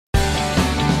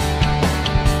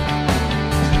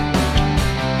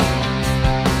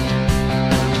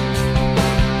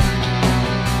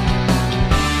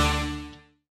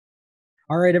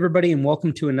All right, everybody, and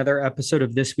welcome to another episode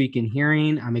of This Week in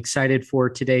Hearing. I'm excited for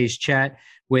today's chat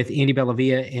with Andy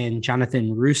Bellavia and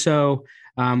Jonathan Russo.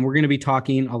 We're going to be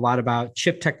talking a lot about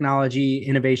chip technology,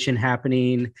 innovation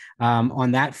happening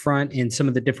on that front, and some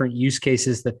of the different use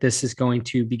cases that this is going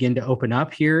to begin to open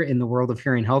up here in the world of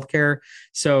hearing healthcare.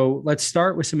 So let's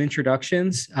start with some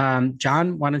introductions.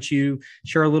 John, why don't you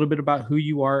share a little bit about who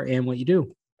you are and what you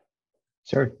do?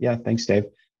 Sure. Yeah. Thanks, Dave.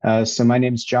 So my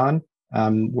name's John.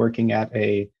 I'm working at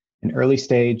an early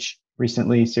stage,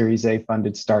 recently Series A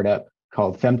funded startup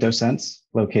called FemtoSense,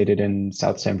 located in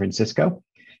South San Francisco.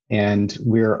 And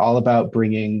we're all about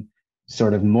bringing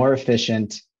sort of more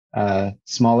efficient,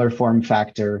 smaller form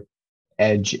factor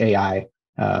edge AI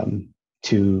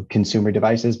to consumer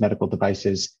devices, medical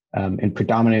devices, and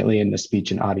predominantly in the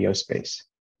speech and audio space.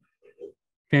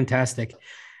 Fantastic.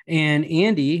 And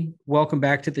Andy, welcome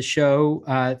back to the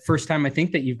show. First time I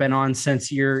think that you've been on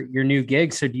since your new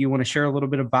gig. So do you want to share a little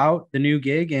bit about the new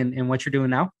gig and what you're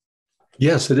doing now?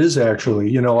 Yes, it is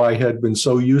actually. I had been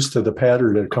so used to the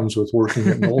pattern that comes with working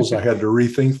at Knowles, I had to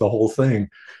rethink the whole thing.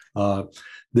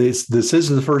 This is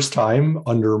the first time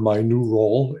under my new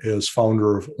role as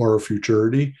founder of Aura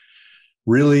Futurity.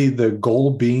 Really, the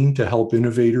goal being to help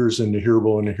innovators in the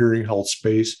hearable and the hearing health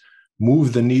space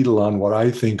move the needle on what I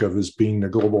think of as being the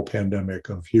global pandemic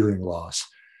of hearing loss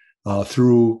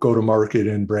through go-to-market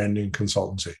and branding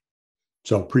consultancy.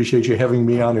 So appreciate you having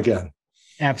me on again.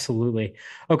 Absolutely.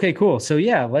 Okay, cool. So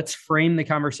yeah, let's frame the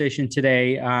conversation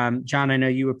today. John, I know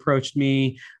you approached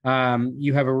me.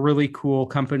 You have a really cool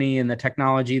company and the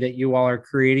technology that you all are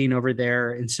creating over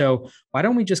there. And so why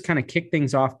don't we just kind of kick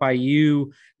things off by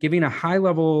you giving a high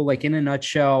level, like in a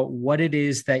nutshell, what it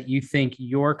is that you think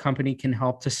your company can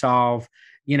help to solve,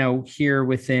 here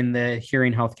within the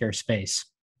hearing healthcare space?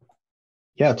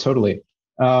 Yeah, totally.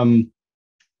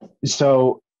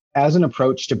 So as an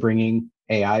approach to bringing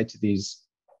AI to these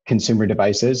consumer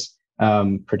devices,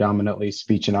 predominantly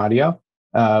speech and audio,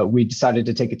 we decided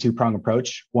to take a two-prong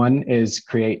approach. One is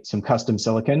create some custom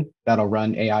silicon that'll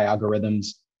run AI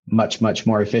algorithms much, much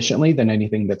more efficiently than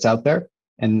anything that's out there.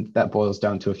 And that boils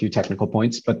down to a few technical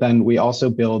points. But then we also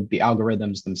build the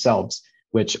algorithms themselves,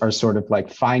 which are sort of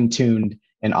like fine-tuned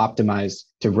and optimized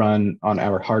to run on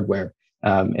our hardware.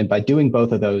 And by doing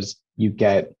both of those, you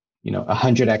get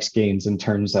 100x gains in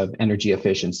terms of energy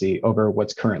efficiency over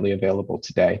what's currently available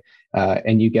today.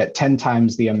 And you get 10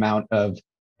 times the amount of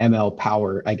ML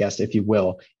power, I guess, if you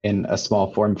will, in a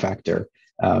small form factor,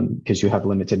 because you have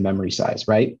limited memory size,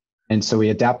 right? And so we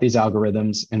adapt these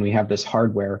algorithms and we have this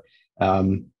hardware.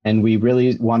 And we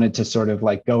really wanted to sort of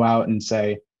like go out and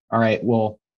say, all right,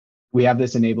 well, we have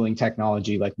this enabling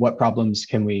technology, like what problems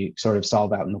can we sort of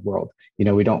solve out in the world?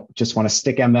 We don't just want to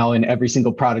stick ML in every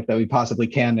single product that we possibly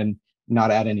can and not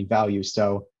add any value.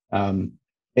 So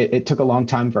it took a long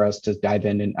time for us to dive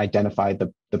in and identify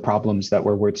the problems that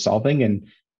were worth solving. And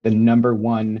the number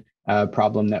one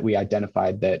problem that we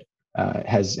identified that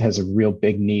has a real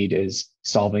big need is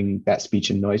solving that speech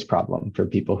and noise problem for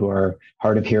people who are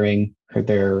hard of hearing, or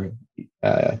they're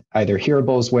either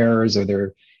hearables wearers or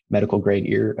they're medical grade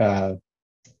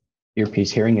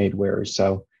earpiece hearing aid wearers.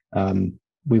 So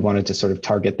we wanted to sort of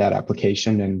target that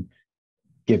application and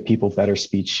give people better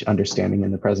speech understanding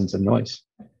in the presence of noise.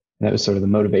 And that was sort of the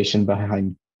motivation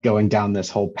behind going down this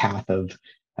whole path of,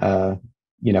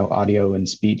 audio and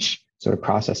speech sort of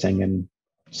processing. And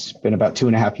it's been about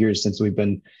 2.5 years since we've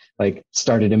been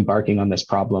started embarking on this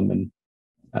problem. And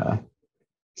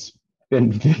it's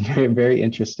been very, very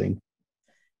interesting.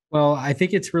 Well, I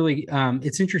think it's really,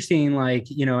 it's interesting,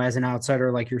 as an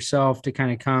outsider like yourself to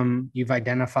kind of you've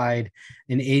identified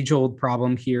an age-old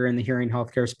problem here in the hearing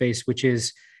healthcare space, which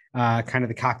is kind of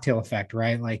the cocktail effect,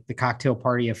 right? Like the cocktail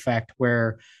party effect,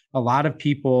 where a lot of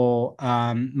people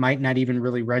might not even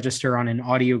really register on an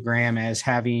audiogram as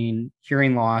having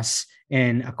hearing loss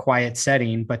in a quiet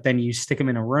setting, but then you stick them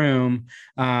in a room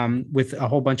with a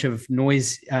whole bunch of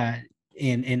noise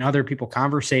and other people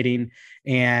conversating,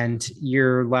 and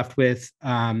you're left with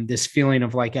this feeling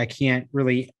of like, I can't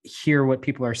really hear what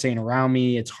people are saying around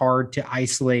me. It's hard to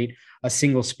isolate a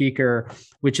single speaker,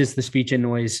 which is the speech and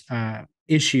noise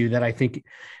issue that I think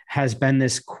has been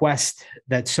this quest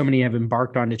that so many have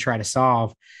embarked on to try to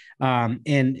solve.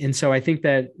 And so I think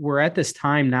that we're at this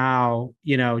time now,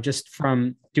 just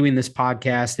from doing this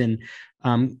podcast and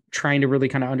trying to really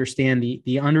kind of understand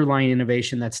the underlying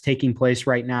innovation that's taking place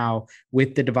right now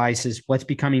with the devices, what's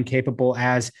becoming capable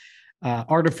as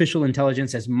artificial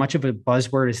intelligence, as much of a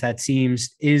buzzword as that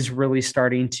seems, is really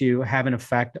starting to have an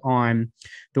effect on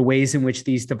the ways in which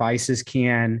these devices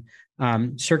can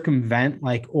circumvent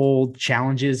like old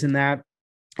challenges in that.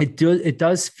 it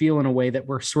does feel in a way that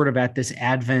we're sort of at this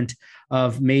advent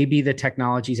of maybe the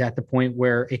technology is at the point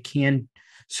where it can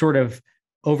sort of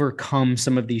overcome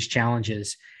some of these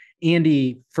challenges.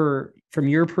 Andy, from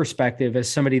your perspective as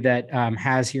somebody that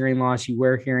has hearing loss, you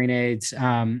wear hearing aids.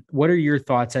 What are your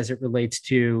thoughts as it relates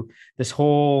to this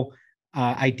whole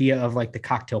idea of like the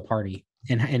cocktail party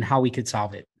and how we could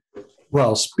solve it?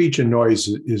 Well, speech and noise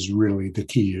is really the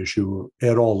key issue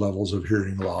at all levels of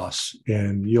hearing loss.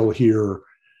 And you'll hear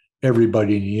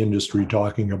everybody in the industry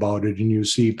talking about it, and you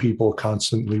see people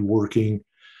constantly working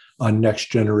on next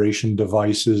generation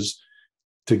devices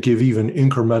to give even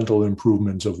incremental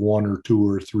improvements of 1 or 2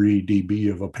 or 3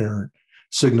 dB of apparent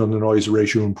signal to noise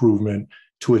ratio improvement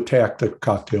to attack the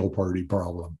cocktail party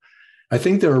problem. I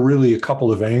think there are really a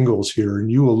couple of angles here,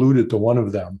 and you alluded to one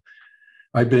of them.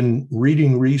 I've been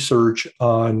reading research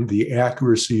on the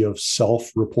accuracy of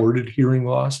self-reported hearing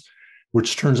loss,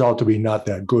 which turns out to be not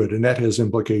that good. And that has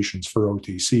implications for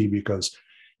OTC, because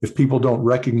if people don't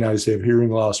recognize they have hearing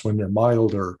loss when they're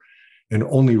milder and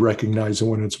only recognize it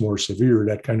when it's more severe,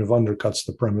 that kind of undercuts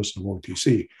the premise of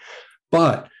OTC.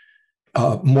 But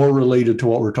more related to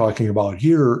what we're talking about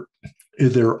here,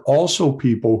 there are also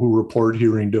people who report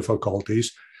hearing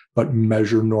difficulties, but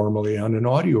measure normally on an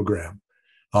audiogram.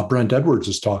 Brent Edwards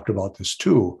has talked about this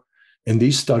too. And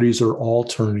these studies are all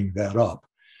turning that up.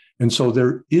 And so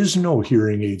there is no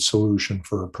hearing aid solution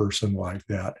for a person like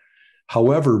that.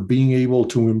 However, being able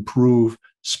to improve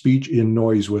speech in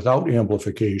noise without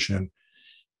amplification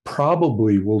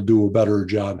probably will do a better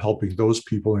job helping those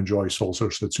people enjoy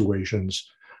social situations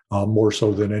more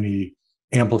so than any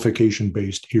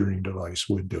amplification-based hearing device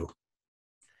would do.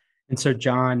 And so,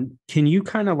 John, can you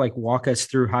kind of like walk us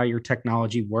through how your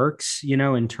technology works,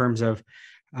 in terms of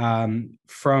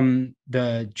from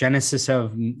the genesis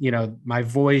of, my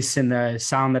voice and the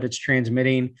sound that it's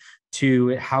transmitting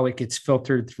to how it gets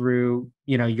filtered through,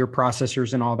 your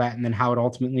processors and all that, and then how it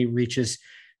ultimately reaches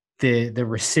the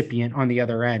recipient on the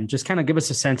other end? Just kind of give us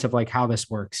a sense of like how this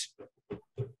works.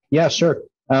 Yeah, sure.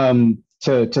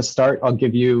 To start, I'll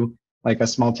give you like a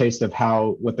small taste of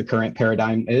what the current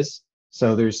paradigm is.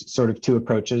 So there's sort of 2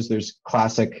 approaches. There's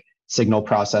classic signal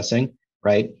processing,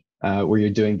 right? Where you're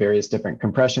doing various different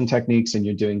compression techniques and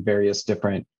you're doing various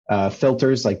different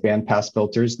filters, like bandpass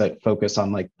filters that focus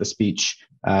on like the speech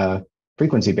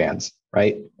frequency bands,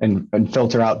 right? And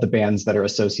filter out the bands that are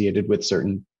associated with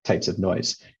certain types of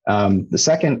noise. The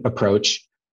second approach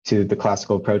to the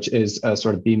classical approach is a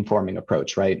sort of beamforming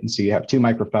approach, right? And so you have 2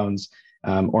 microphones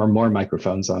or more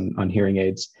microphones on hearing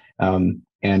aids.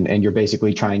 And you're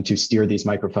basically trying to steer these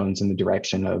microphones in the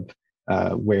direction of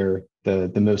where the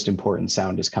most important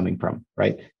sound is coming from,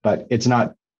 right? But it's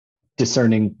not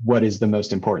discerning what is the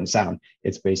most important sound.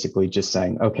 It's basically just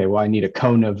saying, okay, well, I need a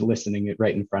cone of listening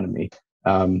right in front of me,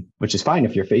 which is fine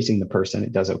if you're facing the person,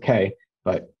 it does okay.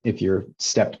 But if you're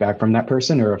stepped back from that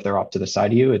person or if they're off to the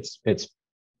side of you, it's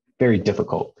very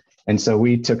difficult. And so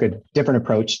we took a different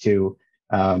approach to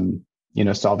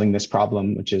solving this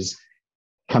problem, which is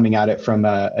coming at it from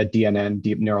a DNN,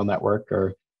 deep neural network,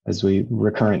 or as we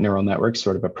recurrent neural network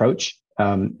sort of approach.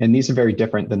 And these are very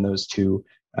different than those 2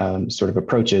 sort of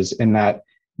approaches in that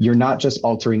you're not just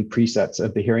altering presets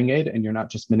of the hearing aid and you're not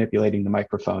just manipulating the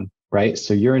microphone, right?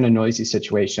 So you're in a noisy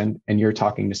situation and you're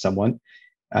talking to someone.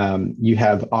 You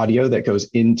have audio that goes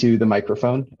into the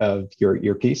microphone of your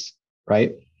earpiece,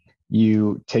 right?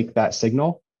 You take that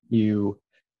signal, you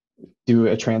do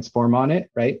a transform on it,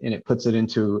 right? And it puts it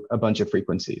into a bunch of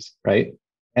frequencies, right?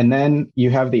 And then you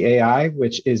have the AI,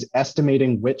 which is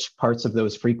estimating which parts of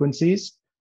those frequencies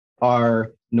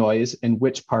are noise and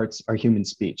which parts are human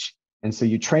speech. And so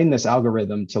you train this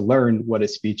algorithm to learn what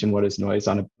is speech and what is noise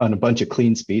on a bunch of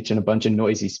clean speech and a bunch of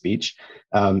noisy speech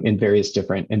in various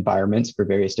different environments for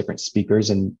various different speakers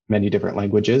in many different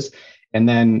languages. And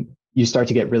then you start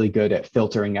to get really good at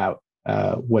filtering out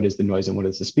what is the noise and what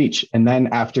is the speech. And then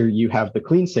after you have the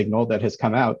clean signal that has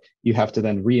come out, you have to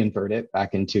then reinvert it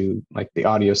back into like the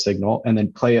audio signal and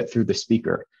then play it through the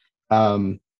speaker,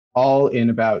 all in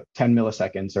about 10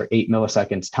 milliseconds or 8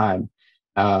 milliseconds time.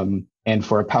 And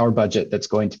for a power budget that's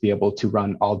going to be able to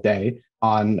run all day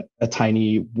on a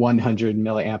tiny 100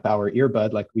 milliamp hour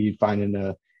earbud, like we find in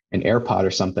an AirPod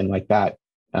or something like that.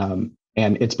 And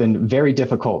it's been very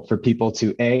difficult for people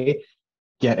to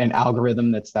get an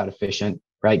algorithm that's that efficient,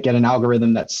 right? Get an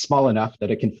algorithm that's small enough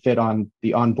that it can fit on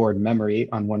the onboard memory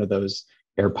on one of those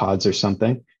AirPods or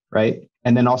something, right?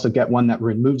 And then also get one that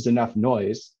removes enough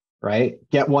noise, right?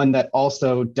 Get one that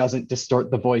also doesn't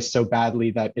distort the voice so badly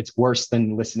that it's worse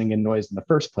than listening in noise in the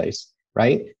first place,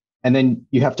 right? And then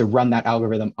you have to run that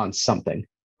algorithm on something,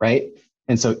 right?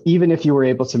 And so even if you were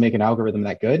able to make an algorithm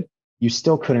that good, you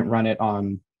still couldn't run it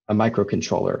on a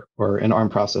microcontroller or an ARM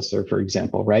processor, for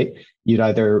example, right? You'd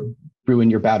either ruin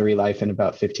your battery life in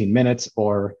about 15 minutes,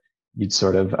 or you'd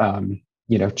sort of,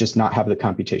 just not have the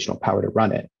computational power to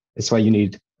run it. That's why you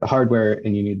need the hardware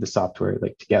and you need the software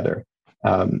like together.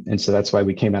 And so that's why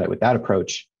we came at it with that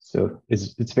approach. So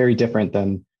it's very different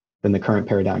than the current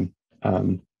paradigm.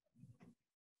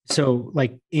 So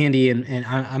like Andy, and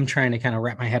I'm trying to kind of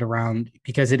wrap my head around,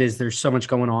 because there's so much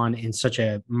going on in such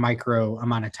a micro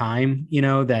amount of time,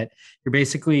 that you're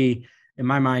basically, in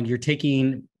my mind, you're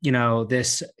taking,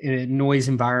 this noise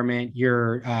environment,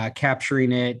 you're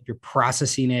capturing it, you're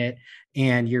processing it,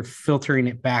 and you're filtering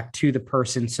it back to the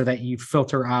person so that you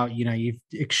filter out, you've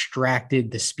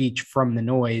extracted the speech from the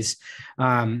noise.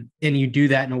 And you do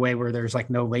that in a way where there's like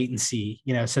no latency,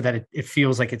 so that it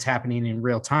feels like it's happening in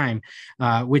real time,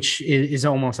 which is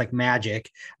almost like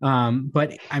magic.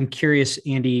 But I'm curious,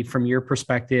 Andy, from your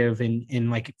perspective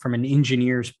and like from an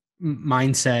engineer's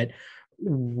mindset,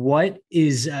 what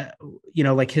is,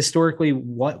 like historically,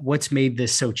 what's made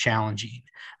this so challenging?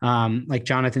 Like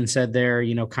Jonathan said there,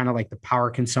 kind of like the power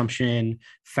consumption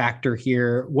factor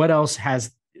here. What else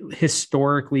has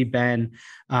historically been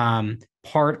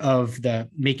part of the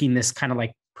making this kind of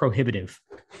like prohibitive?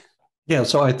 Yeah,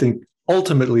 so I think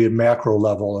ultimately at macro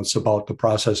level, it's about the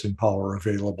processing power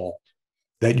available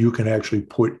that you can actually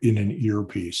put in an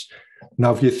earpiece.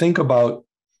 Now, if you think about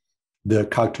the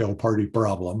cocktail party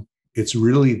problem, it's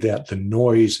really that the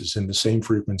noise is in the same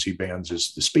frequency bands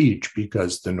as the speech,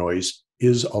 because the noise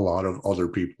is a lot of other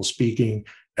people speaking,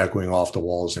 echoing off the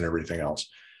walls and everything else.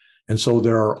 And so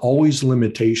there are always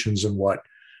limitations in what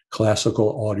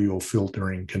classical audio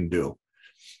filtering can do.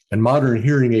 And modern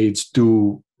hearing aids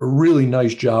do a really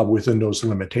nice job within those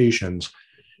limitations,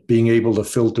 being able to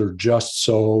filter just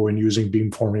so and using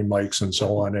beamforming mics and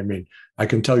so on. I mean, I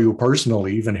can tell you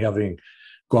personally, even having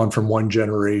gone from one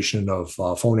generation of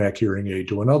Phonak hearing aid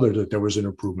to another, that there was an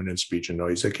improvement in speech and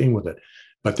noise that came with it.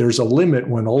 But there's a limit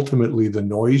when ultimately the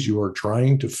noise you are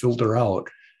trying to filter out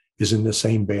is in the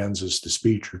same bands as the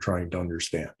speech you're trying to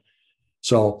understand.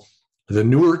 So the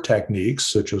newer techniques,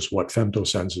 such as what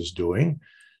FemtoSense is doing,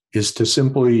 is to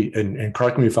simply, and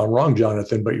correct me if I'm wrong,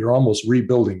 Jonathan, but you're almost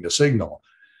rebuilding the signal.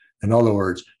 In other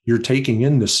words, you're taking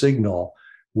in the signal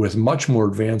with much more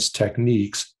advanced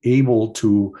techniques, able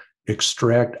to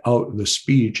extract out the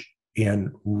speech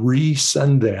and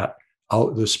resend that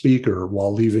out the speaker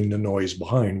while leaving the noise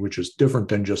behind, which is different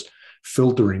than just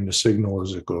filtering the signal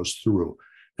as it goes through.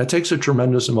 That takes a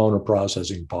tremendous amount of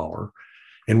processing power.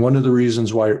 And one of the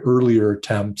reasons why earlier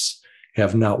attempts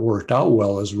have not worked out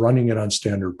well is running it on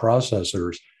standard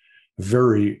processors,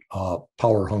 very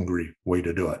power hungry way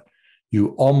to do it. You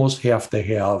almost have to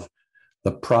have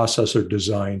the processor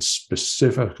designed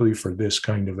specifically for this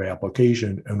kind of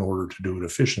application in order to do it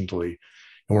efficiently.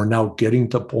 And we're now getting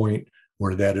to the point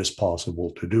where that is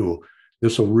possible to do.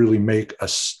 This will really make a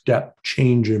step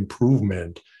change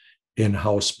improvement in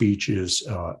how speech is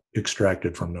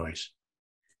extracted from noise.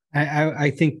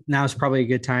 I think now is probably a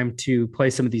good time to play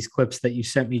some of these clips that you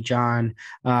sent me, John,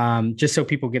 just so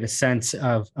people get a sense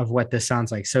of what this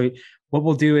sounds like. So what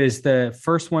we'll do is the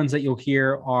first ones that you'll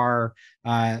hear are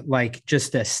like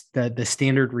just the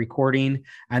standard recording,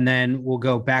 and then we'll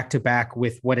go back to back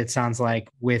with what it sounds like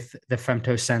with the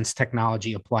FemtoSense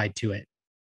technology applied to it.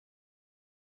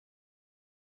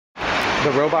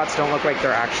 The robots don't look like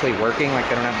they're actually working, like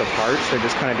they don't have the parts. They're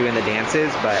just kind of doing the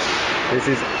dances, but this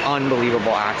is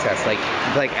unbelievable access.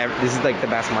 This is like the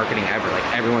best marketing ever. Like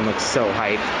everyone looks so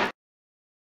hyped.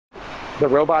 The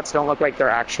robots don't look like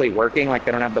they're actually working, like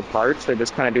they don't have the parts. They're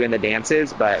just kind of doing the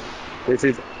dances, but this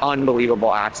is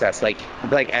unbelievable access.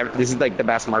 This is like the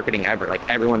best marketing ever. Like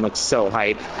everyone looks so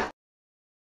hyped.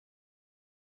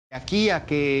 Aquí a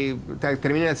que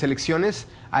terminen las elecciones,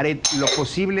 haré lo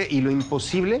posible y lo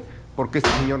imposible porque este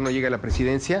señor no llegue a la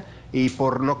presidencia y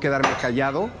por no quedarme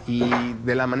callado y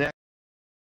de la manera.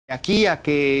 Aquí a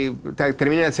que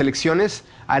terminen las elecciones,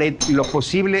 haré lo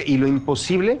posible y lo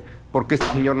imposible porque este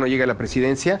señor no llegue a la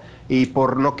presidencia y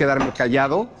por no quedarme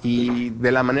callado y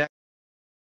de la manera.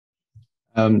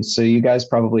 So you guys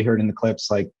probably heard in the clips,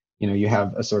 you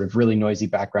have a sort of really noisy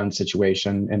background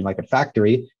situation in like a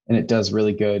factory, and it does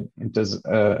really good. It does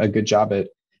a good job at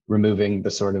removing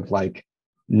the sort of like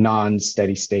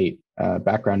non-steady state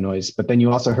background noise. But then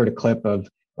you also heard a clip of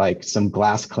like some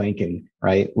glass clanking,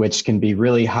 right? Which can be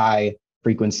really high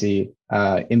frequency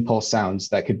impulse sounds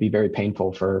that could be very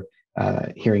painful for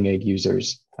hearing aid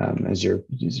users, as you're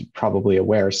probably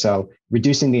aware. So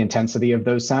reducing the intensity of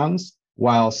those sounds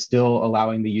while still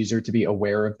allowing the user to be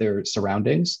aware of their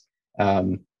surroundings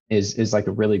is like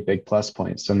a really big plus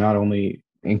point. So not only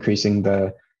increasing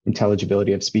the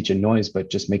intelligibility of speech and noise, but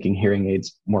just making hearing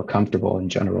aids more comfortable in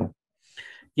general.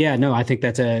 Yeah, no, I think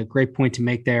that's a great point to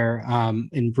make there.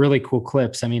 And really cool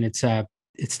clips. I mean,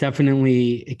 it's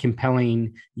definitely a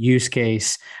compelling use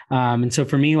case. And so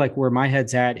for me, like where my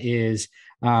head's at is,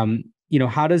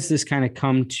 how does this kind of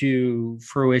come to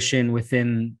fruition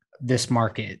within this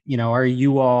market? Are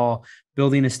you all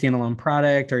building a standalone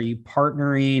product? Are you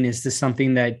partnering? Is this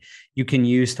something that you can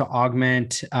use to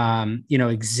augment,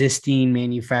 existing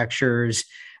manufacturers'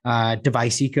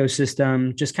 device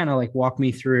ecosystem? Just kind of like walk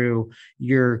me through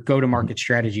your go-to-market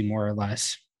strategy, more or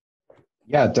less.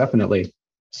 Yeah, definitely.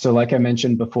 So like I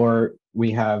mentioned before,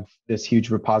 we have this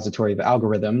huge repository of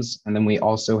algorithms, and then we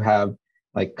also have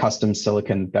like custom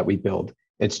silicon that we build.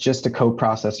 It's just a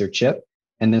coprocessor chip,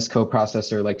 and this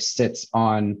coprocessor like sits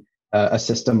on a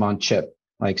system on chip.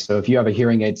 Like, so if you have a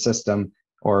hearing aid system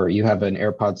or you have an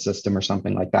AirPod system or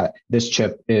something like that, this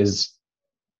chip is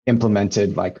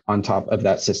implemented like on top of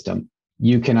that system.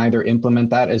 You can either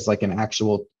implement that as like an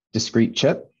actual discrete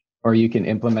chip, or you can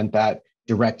implement that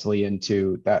directly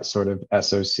into that sort of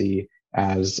SoC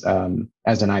as an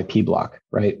IP block,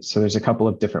 right? So there's a couple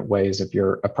of different ways if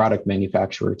you're a product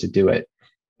manufacturer to do it.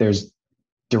 There's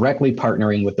directly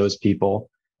partnering with those people,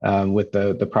 with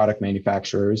the product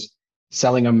manufacturers,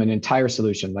 selling them an entire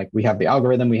solution. Like, we have the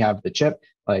algorithm, we have the chip,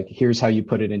 like here's how you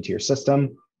put it into your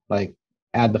system, like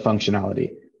add the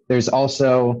functionality. There's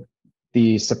also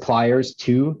the suppliers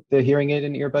to the hearing aid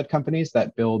and earbud companies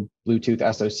that build Bluetooth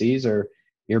SoCs or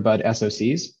earbud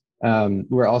SoCs.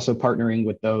 We're also partnering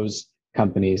with those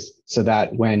companies so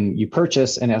that when you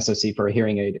purchase an SoC for a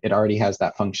hearing aid, it already has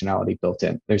that functionality built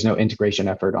in. There's no integration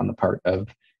effort on the part of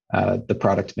the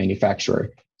product manufacturer.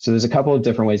 So there's a couple of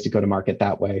different ways to go to market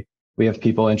that way. We have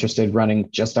people interested running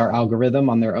just our algorithm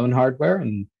on their own hardware,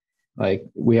 and like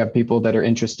we have people that are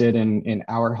interested in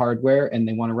our hardware and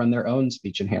they want to run their own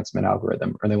speech enhancement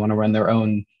algorithm, or they want to run their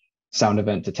own sound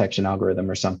event detection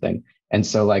algorithm or something. And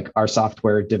so like our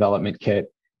software development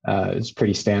kit is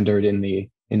pretty standard in the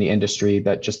industry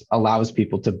that just allows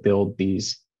people to build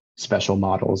these special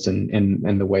models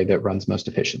in the way that runs most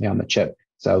efficiently on the chip.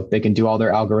 So they can do all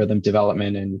their algorithm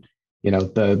development and,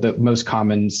 the most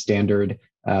common standard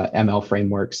ML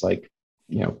frameworks like,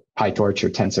 PyTorch or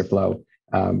TensorFlow,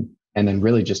 and then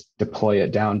really just deploy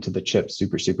it down to the chip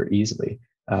super, super easily,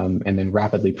 and then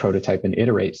rapidly prototype and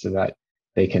iterate so that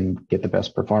they can get the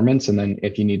best performance. And then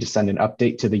if you need to send an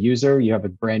update to the user, you have a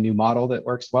brand new model that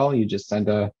works well, you just send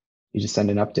an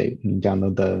update and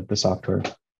download the software.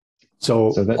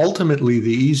 So ultimately,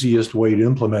 the easiest way to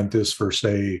implement this for,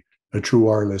 say, a true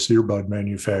wireless earbud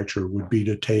manufacturer would be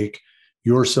to take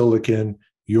your silicon,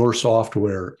 your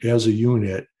software as a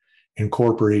unit,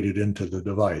 incorporate it into the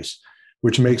device,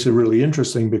 which makes it really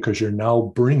interesting because you're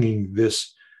now bringing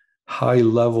this high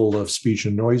level of speech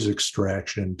and noise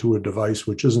extraction to a device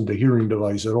which isn't a hearing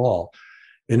device at all.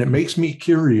 And it makes me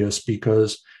curious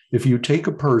because if you take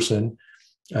a person,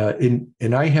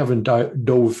 and I haven't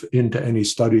dove into any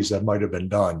studies that might have been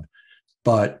done,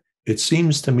 but it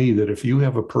seems to me that if you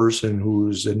have a person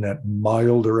who's in that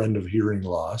milder end of hearing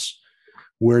loss,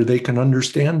 where they can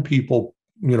understand people,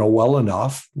 well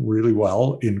enough, really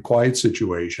well in quiet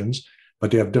situations,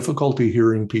 but they have difficulty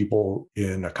hearing people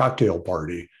in a cocktail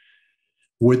party,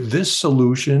 with this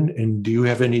solution, and do you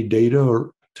have any data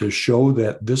to show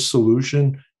that this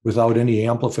solution, without any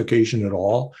amplification at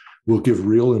all, will give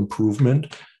real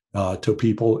improvement to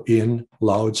people in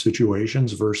loud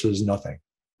situations versus nothing?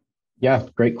 Yeah,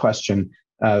 great question.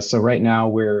 So right now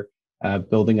we're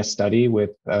building a study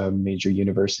with a major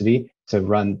university to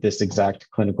run this exact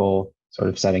clinical sort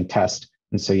of setting test.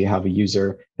 And so you have a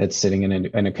user that's sitting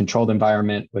in a controlled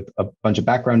environment with a bunch of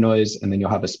background noise, and then you'll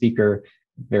have a speaker,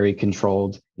 very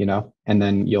controlled, and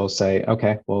then you'll say,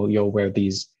 okay, well, you'll wear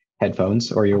these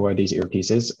headphones or you'll wear these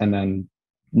earpieces, and then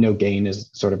no gain is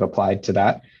sort of applied to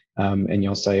that. And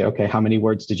you'll say, okay, how many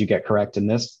words did you get correct in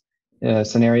this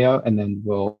scenario? And then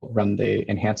we'll run the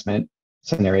enhancement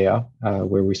scenario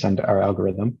where we send our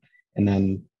algorithm, and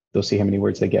then they'll see how many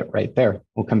words they get right there.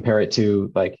 We'll compare it to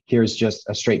like, here's just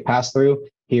a straight pass through.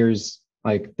 Here's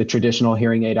like the traditional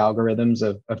hearing aid algorithms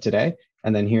of today.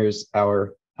 And then here's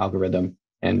our algorithm,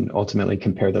 and ultimately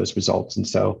compare those results. And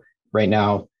so right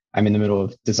now I'm in the middle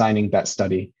of designing that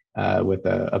study with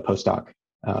a postdoc.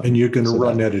 And you're going to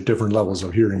run that at different levels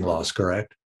of hearing loss,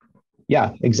 correct?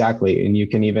 Yeah, exactly. And you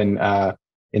can even,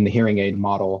 in the hearing aid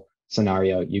model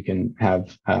scenario, you can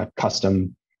have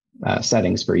custom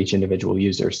settings for each individual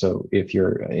user. So if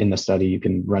you're in the study, you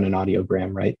can run an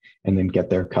audiogram, right? And then get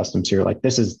their custom. So you're like,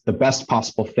 this is the best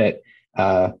possible fit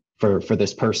for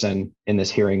this person in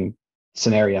this hearing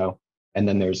scenario. And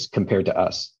then there's compared to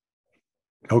us.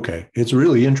 Okay. It's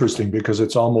really interesting because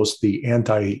it's almost the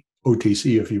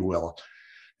anti-OTC, if you will.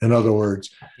 In other words,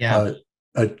 Yeah.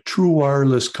 a true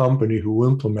wireless company who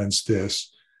implements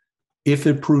this, if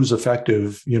it proves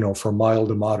effective, for mild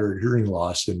to moderate hearing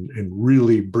loss and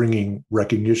really bringing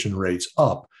recognition rates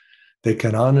up, they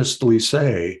can honestly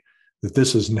say that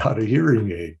this is not a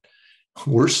hearing aid.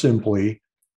 We're simply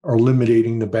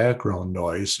eliminating the background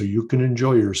noise so you can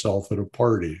enjoy yourself at a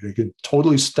party. They can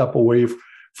totally step away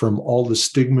from all the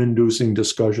stigma-inducing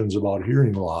discussions about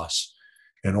hearing loss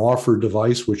and offer a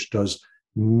device which does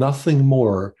nothing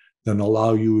more than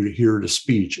allow you to hear the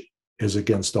speech as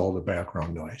against all the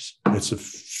background noise. It's a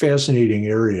fascinating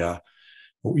area.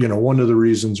 One of the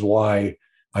reasons why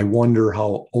I wonder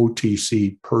how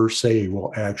OTC per se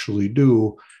will actually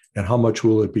do and how much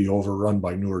will it be overrun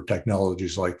by newer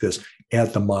technologies like this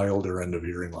at the milder end of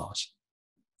hearing loss.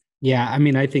 Yeah, I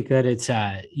mean, I think that it's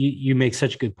you make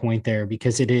such a good point there,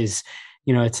 because it is,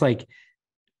 it's like,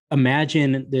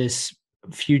 imagine this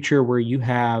future where you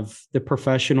have the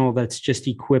professional that's just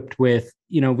equipped with,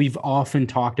 we've often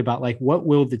talked about, like, what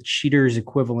will the cheater's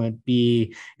equivalent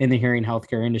be in the hearing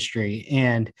healthcare industry?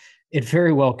 And it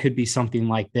very well could be something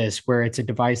like this, where it's a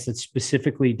device that's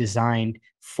specifically designed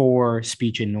for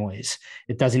speech and noise.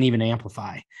 It doesn't even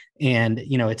amplify. And,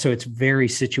 it's very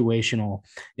situational.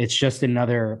 It's just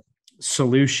another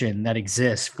solution that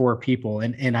exists for people.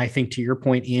 And I think, to your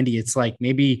point, Andy, it's like,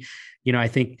 maybe, I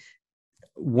think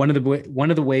one of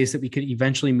the ways that we could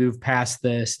eventually move past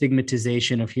the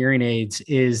stigmatization of hearing aids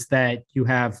is that you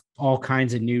have all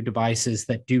kinds of new devices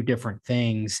that do different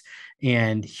things,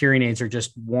 and hearing aids are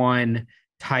just one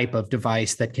type of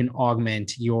device that can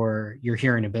augment your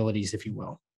hearing abilities, if you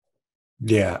will.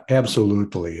 Yeah,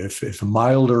 absolutely. If a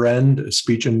milder end,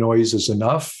 speech and noise is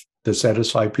enough to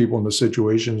satisfy people in the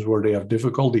situations where they have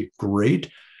difficulty, great.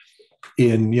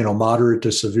 In moderate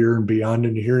to severe and beyond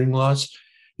in hearing loss,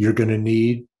 you're going to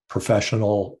need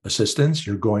professional assistance.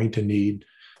 You're going to need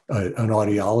an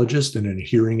audiologist and a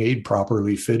hearing aid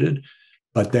properly fitted.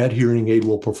 But that hearing aid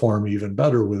will perform even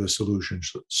better with a solution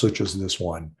such as this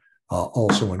one,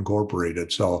 also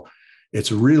incorporated. So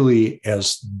it's really,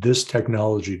 as this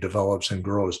technology develops and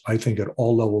grows, I think at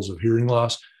all levels of hearing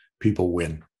loss, people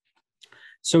win.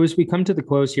 So as we come to the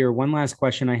close here, one last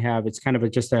question I have, it's kind of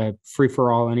just a free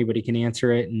for all. Anybody can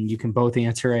answer it and you can both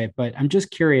answer it, but I'm just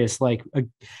curious, like,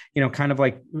 kind of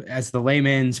like, as the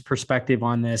layman's perspective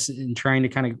on this, and trying to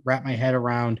kind of wrap my head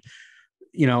around,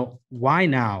 why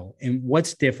now, and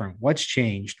what's different, what's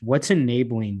changed, what's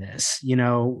enabling this,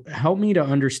 help me to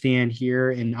understand here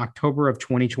in October of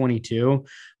 2022,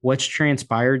 what's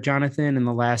transpired, Jonathan, in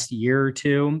the last year or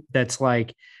two, that's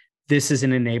like, this is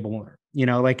an enabler.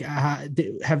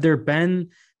 Have there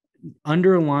been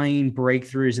underlying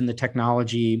breakthroughs in the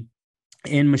technology,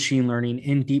 in machine learning,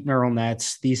 in deep neural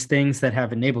nets, these things that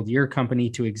have enabled your company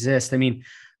to exist? I mean,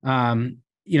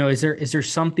 is there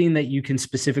something that you can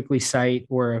specifically cite,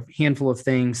 or a handful of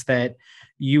things that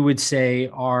you would say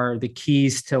are the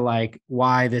keys to, like,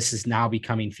 why this is now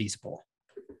becoming feasible?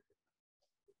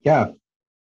 Yeah.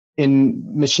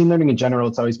 In machine learning in general,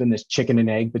 it's always been this chicken and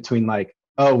egg between, like,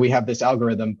 oh, we have this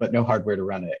algorithm, but no hardware to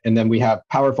run it. And then we have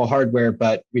powerful hardware,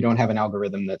 but we don't have an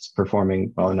algorithm that's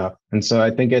performing well enough. And so I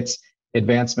think it's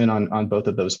advancement on both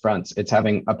of those fronts. It's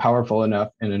having a powerful enough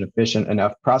and an efficient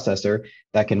enough processor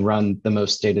that can run the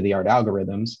most state-of-the-art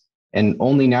algorithms. And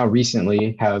only now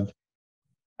recently have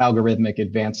algorithmic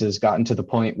advances gotten to the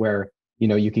point where,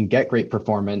 you can get great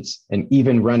performance, and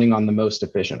even running on the most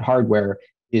efficient hardware,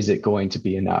 is it going to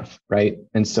be enough, right?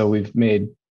 And so we've made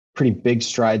pretty big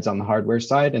strides on the hardware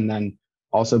side, and then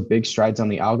also big strides on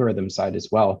the algorithm side as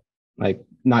well. Like,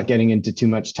 not getting into too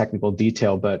much technical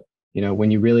detail, but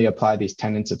when you really apply these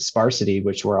tenets of sparsity,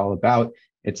 which we're all about,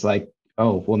 it's like,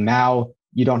 oh, well, now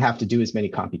you don't have to do as many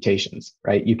computations,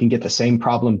 right? You can get the same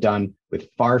problem done with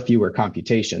far fewer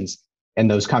computations,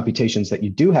 and those computations that you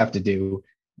do have to do,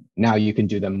 now you can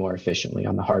do them more efficiently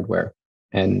on the hardware.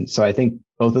 And so I think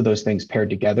both of those things paired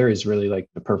together is really like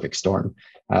the perfect storm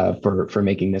for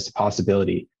making this a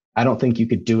possibility. I don't think you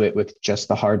could do it with just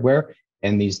the hardware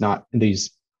and these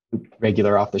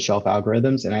regular off-the-shelf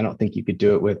algorithms, and I don't think you could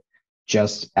do it with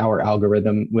just our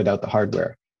algorithm without the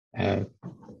hardware.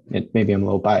 Maybe I'm a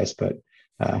little biased, but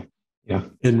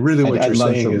And really, what you're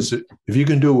saying is that if you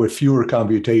can do it with fewer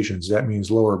computations, that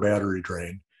means lower battery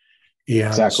drain. And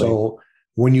exactly. So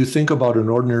when you think about an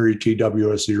ordinary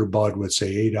TWS earbud with, say,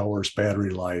 8 hours battery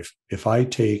life, if I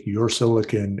take your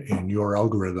silicon and your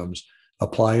algorithms,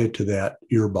 apply it to that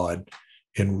earbud,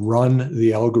 and run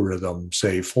the algorithm,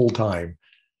 say, full time,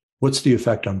 what's the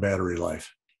effect on battery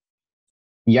life?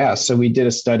 Yeah, so we did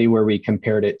a study where we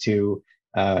compared it to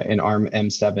an ARM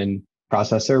M7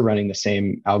 processor running the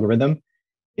same algorithm.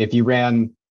 If you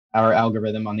ran our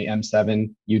algorithm on the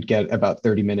M7, you'd get about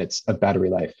 30 minutes of battery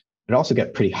life. It'd also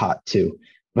get pretty hot too.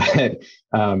 But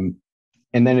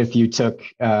and then if you took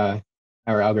our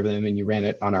algorithm and you ran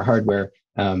it on our hardware,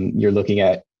 you're looking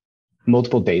at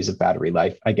multiple days of battery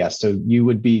life, I guess. So you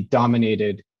would be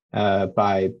dominated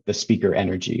by the speaker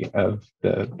energy of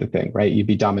the thing, right? You'd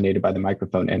be dominated by the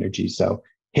microphone energy. So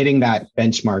hitting that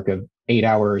benchmark of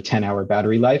 8-hour or 10-hour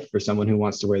battery life for someone who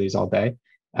wants to wear these all day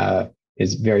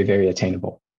is very, very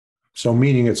attainable. So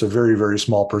meaning it's a very, very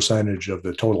small percentage of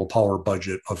the total power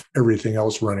budget of everything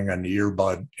else running on the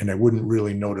earbud, and I wouldn't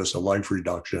really notice a life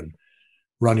reduction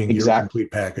running your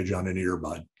complete package on an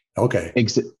earbud. Okay.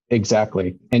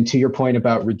 Exactly. And to your point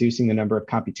about reducing the number of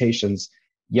computations,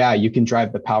 yeah, you can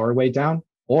drive the power way down,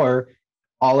 or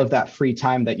all of that free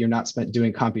time that you're not spent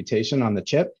doing computation on the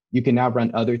chip, you can now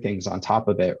run other things on top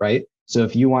of it, right? So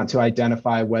if you want to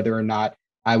identify whether or not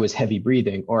I was heavy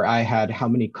breathing, or I had how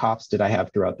many coughs did I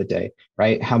have throughout the day,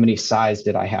 right? How many sighs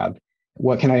did I have?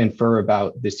 What can I infer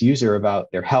about this user,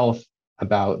 about their health,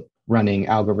 about running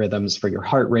algorithms for your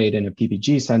heart rate and a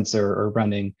PPG sensor, or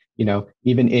running,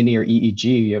 even in-ear EEG?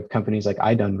 You have companies like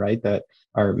iDone, that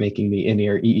are making the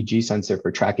in-ear EEG sensor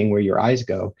for tracking where your eyes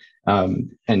go.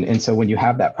 And so when you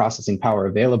have that processing power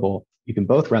available, you can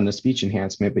both run the speech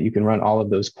enhancement, but you can run all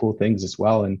of those cool things as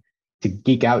well. And to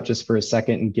geek out just for a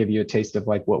second and give you a taste of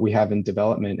like what we have in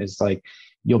development is like,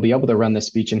 you'll be able to run the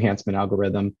speech enhancement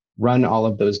algorithm, run all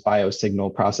of those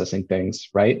biosignal processing things,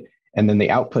 right? And then the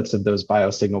outputs of those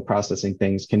biosignal processing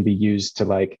things can be used to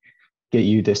like get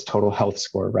you this total health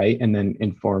score, right? And then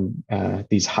inform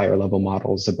these higher level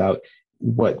models about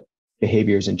what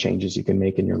behaviors and changes you can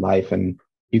make in your life. And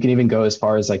you can even go as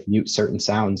far as like mute certain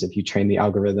sounds. If you train the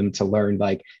algorithm to learn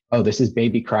like, oh, this is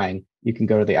baby crying, you can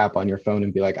go to the app on your phone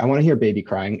and be like, I want to hear baby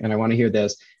crying and I want to hear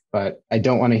this, but I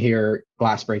don't want to hear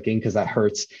glass breaking because that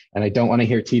hurts. And I don't want to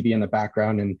hear TV in the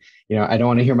background. And, I don't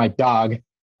want to hear my dog.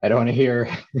 I don't want to hear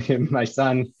my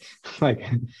son.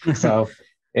 So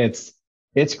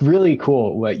it's really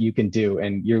cool what you can do.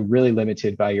 And you're really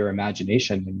limited by your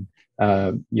imagination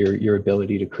and your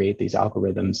ability to create these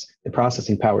algorithms. The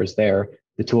processing power is there.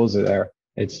 The tools are there.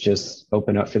 It's just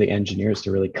open up for the engineers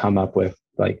to really come up with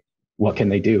like, what can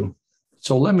they do?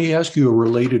 So let me ask you a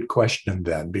related question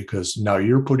then, because now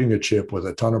you're putting a chip with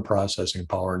a ton of processing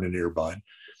power in an earbud,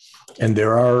 and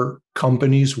there are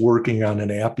companies working on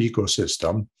an app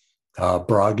ecosystem,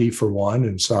 Bragi for one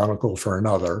and Sonical for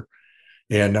another.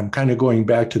 And I'm kind of going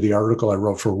back to the article I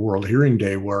wrote for World Hearing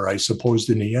Day, where I supposed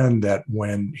in the end that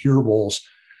when hearables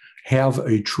have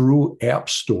a true app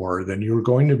store, then you're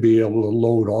going to be able to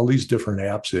load all these different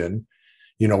apps in,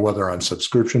 whether on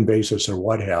subscription basis or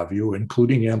what have you,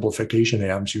 including amplification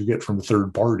amps you get from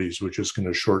third parties, which is going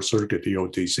to short circuit the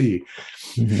OTC.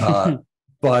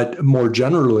 But more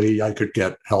generally, I could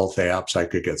get health apps, I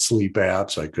could get sleep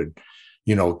apps, I could,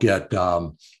 get,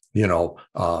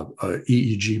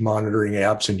 EEG monitoring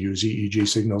apps and use EEG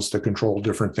signals to control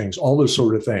different things, all this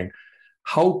sort of thing.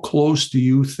 How close do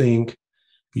you think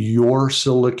your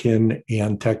silicon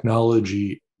and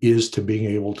technology is to being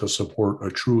able to support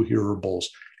a true hearables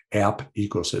app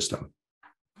ecosystem?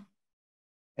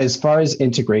 As far as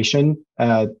integration,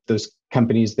 those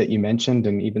companies that you mentioned,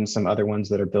 and even some other ones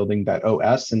that are building that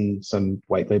OS and some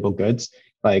white label goods,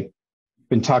 like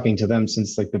been talking to them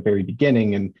since like the very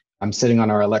beginning. And I'm sitting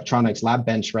on our electronics lab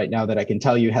bench right now that I can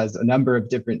tell you has a number of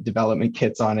different development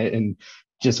kits on it and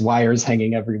just wires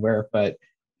hanging everywhere. But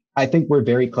I think we're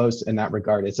very close in that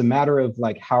regard. It's a matter of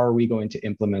like, how are we going to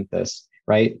implement this,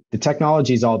 right? The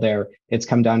technology is all there. It's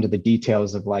come down to the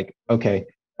details of like, okay,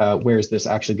 where is this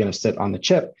actually going to sit on the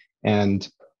chip? And,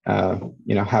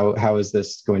 how is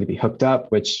this going to be hooked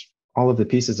up? Which all of the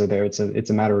pieces are there. It's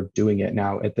a matter of doing it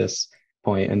now at this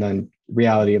point. And then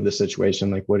reality of the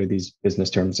situation, like what are these business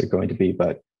terms are going to be?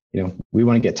 But, we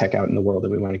want to get tech out in the world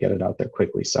and we want to get it out there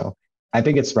quickly. So I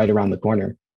think it's right around the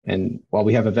corner. And while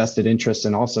we have a vested interest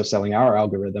in also selling our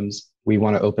algorithms, we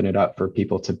want to open it up for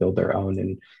people to build their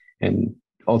own and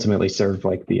ultimately serve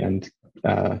like the end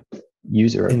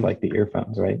user of like the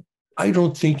earphones, right? I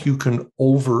don't think you can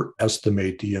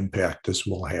overestimate the impact this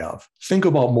will have. Think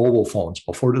about mobile phones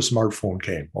before the smartphone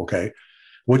came, okay?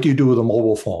 What do you do with a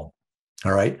mobile phone?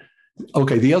 All right.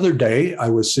 Okay, the other day I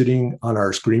was sitting on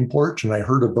our screen porch and I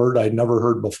heard a bird I'd never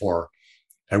heard before.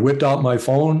 I whipped out my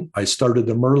phone, I started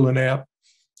the Merlin app,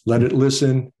 let it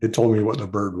listen. It told me what the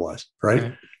bird was, right?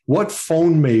 Okay. What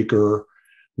phone maker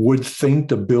would think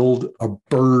to build a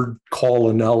bird call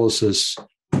analysis,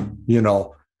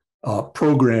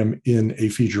 program in a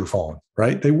feature phone,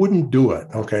 right? They wouldn't do it.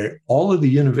 Okay. All of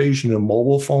the innovation in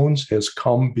mobile phones has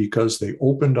come because they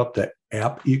opened up the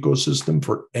app ecosystem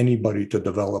for anybody to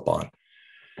develop on.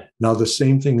 Now, the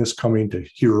same thing is coming to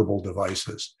hearable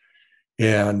devices.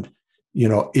 And,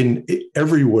 in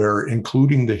everywhere,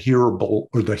 including the hearable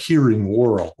or the hearing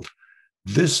world,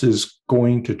 this is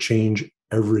going to change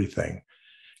everything,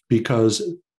 because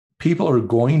people are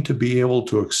going to be able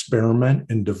to experiment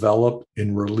and develop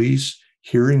and release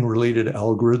hearing related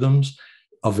algorithms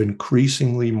of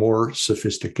increasingly more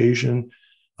sophistication,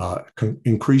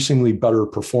 increasingly better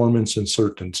performance in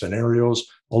certain scenarios,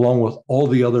 along with all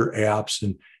the other apps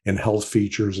and health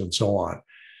features and so on.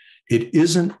 It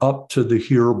isn't up to the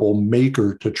hearable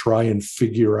maker to try and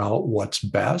figure out what's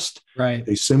best. Right.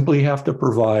 They simply have to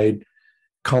provide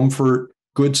comfort,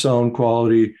 good sound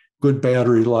quality, good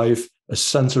battery life, a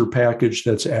sensor package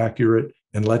that's accurate,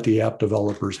 and let the app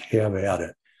developers have at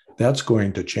it. That's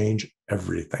going to change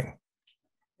everything.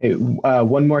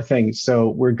 One more thing. So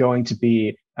we're going to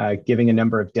be giving a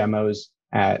number of demos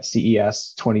at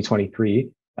CES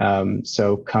 2023.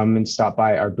 So come and stop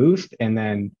by our booth, and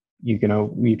then you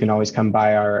can always come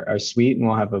by our suite, and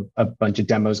we'll have a bunch of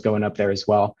demos going up there as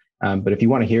well. But if you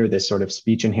want to hear this sort of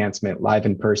speech enhancement live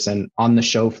in person on the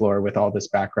show floor with all this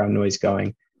background noise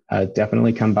going,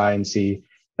 definitely come by and see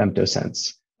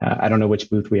FemtoSense. I don't know which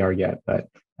booth we are yet, but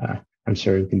I'm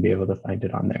sure we can be able to find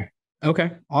it on there.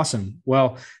 Okay, awesome.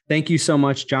 Well, thank you so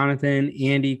much, Jonathan.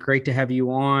 Andy, great to have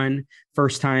you on.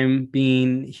 First time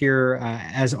being here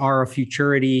as Aura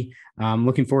Futurity.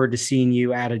 Looking forward to seeing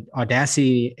you at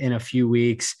Audacity in a few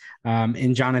weeks.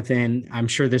 And Jonathan, I'm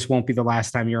sure this won't be the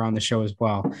last time you're on the show as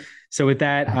well. So with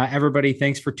that, everybody,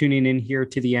 thanks for tuning in here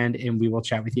to the end, and we will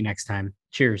chat with you next time.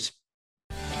 Cheers.